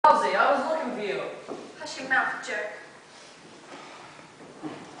of you. Hush your mouth, jerk.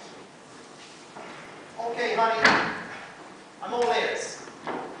 Okay, honey. I'm all ears.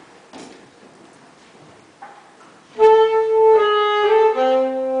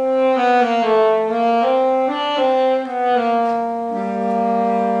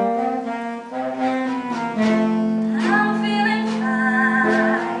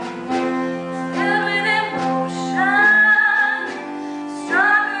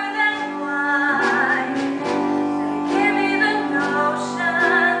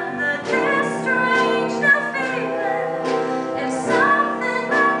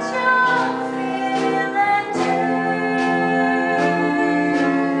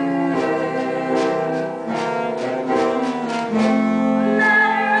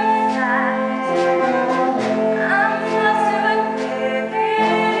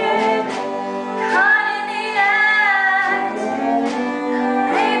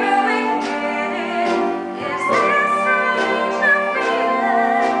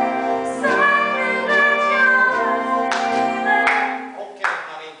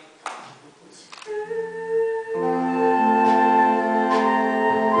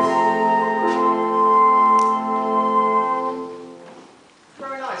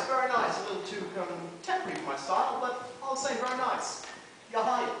 Very nice. A little too contemporary for my style, but I'll say very nice. You're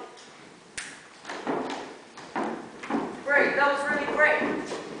hiding. Great, that was really great.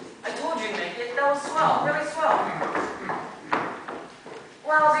 I told you, Nick, that was swell, really swell.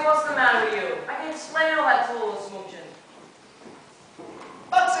 Blousey, what's the matter with you? I can explain all that to a little smooching.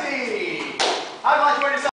 Bugsy! How'd you like to wear yourself?